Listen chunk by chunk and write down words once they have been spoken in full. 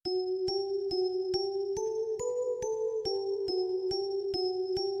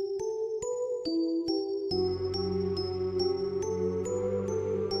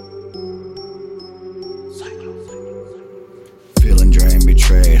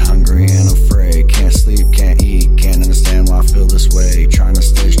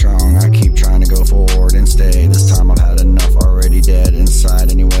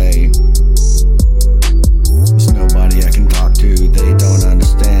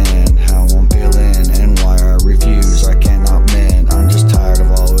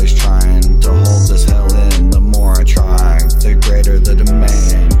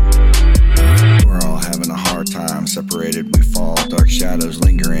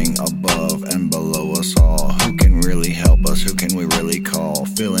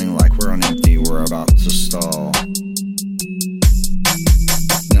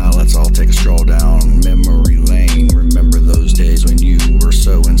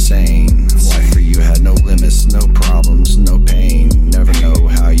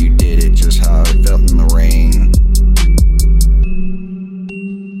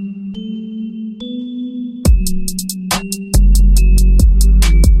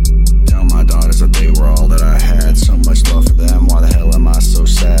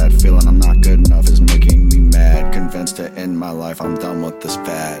my life, I'm done with this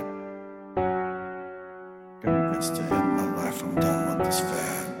fad. Convinced to end my life, I'm done with this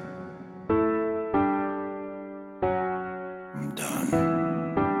fad. I'm done.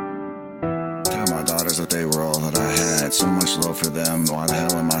 Tell my daughters that they were all that I had. So much love for them, why the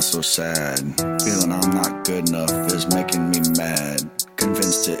hell am I so sad? Feeling I'm not good enough is making me mad.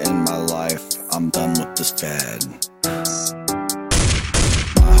 Convinced to end my life, I'm done with this fad.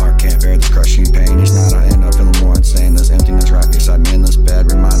 My heart can't bear this crushing pain. Each night I end up feeling more insane. This emptiness right beside me in this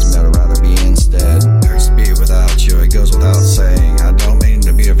bed reminds me that I'd rather be instead. Hurts to be without you, it goes without saying. I don't mean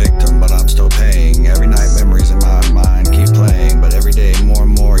to be a